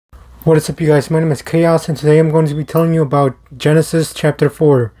What is up, you guys? My name is Chaos, and today I'm going to be telling you about Genesis chapter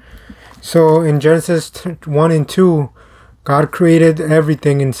 4. So in Genesis 1 and 2, God created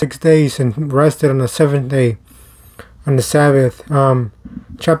everything in 6 days and rested on the 7th day, on the Sabbath.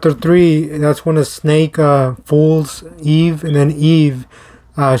 Chapter 3, that's when the snake fools Eve, and then Eve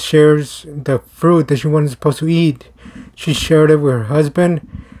shares the fruit that she wasn't supposed to eat. She shared it with her husband,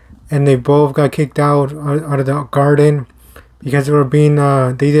 and they both got kicked out of the garden, because they were being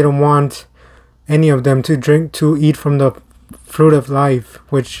they didn't want any of them to eat from the fruit of life,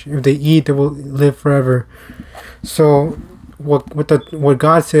 which if they eat, they will live forever. So what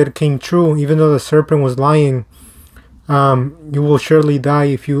God said came true. Even though the serpent was lying, you will surely die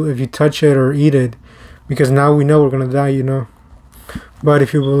if you touch it or eat it, because now we know we're gonna die, But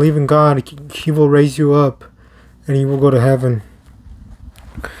if you believe in God, He will raise you up and you will go to heaven.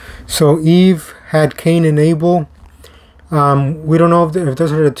 So Eve had Cain and Abel. We don't know if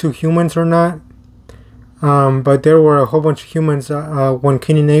those are the two humans or not, but there were a whole bunch of humans when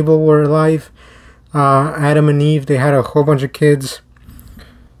Cain and Abel were alive. Adam and Eve, they had a whole bunch of kids.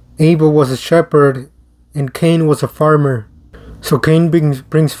 Abel was a shepherd and Cain was a farmer. So Cain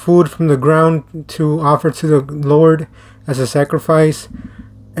brings food from the ground to offer to the Lord as a sacrifice,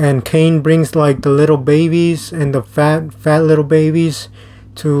 and Cain brings like the little babies and the fat little babies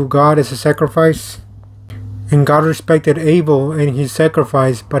to God as a sacrifice. And God respected Abel and his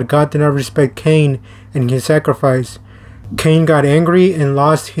sacrifice, but God did not respect Cain and his sacrifice. Cain got angry and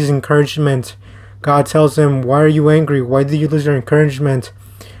lost his encouragement. God tells him, "Why are you angry? Why did you lose your encouragement?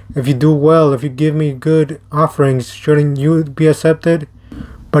 If you do well, if you give me good offerings, shouldn't you be accepted?"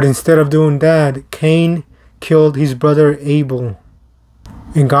 But instead of doing that, Cain killed his brother Abel.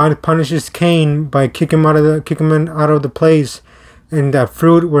 And God punishes Cain by kicking him out of the place. And that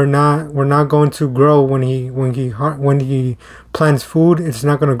fruit we're not going to grow when he plants food. It's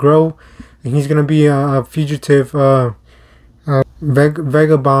not going to grow, and he's going to be a fugitive,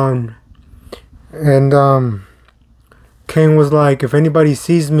 vagabond. And Cain was like, if anybody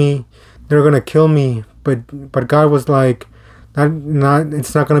sees me, they're going to kill me. But God was like,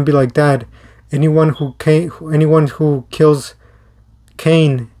 it's not going to be like that. Anyone who kills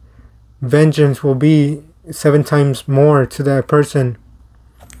Cain, vengeance will be 7 times more to that person.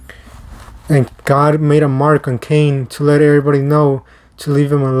 And God made a mark on Cain to let everybody know to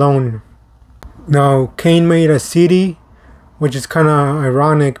leave him alone. Now Cain made a city, which is kind of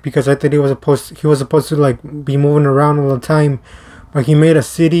ironic, because I thought he was supposed to like be moving around all the time, but he made a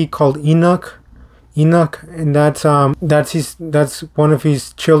city called Enoch, and that's one of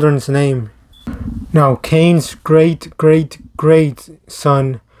his children's name. Now Cain's great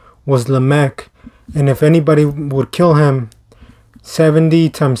son was Lamech. And if anybody would kill him, 70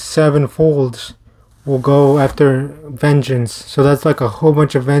 times 7 folds will go after vengeance. So that's like a whole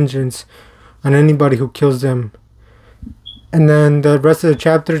bunch of vengeance on anybody who kills them. And then the rest of the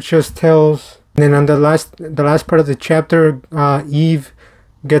chapter just tells. And then on the last part of the chapter, Eve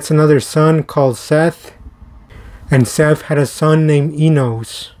gets another son called Seth, and Seth had a son named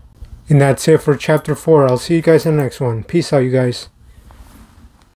Enos. And that's it for chapter 4. I'll see you guys in the next one. Peace out, you guys.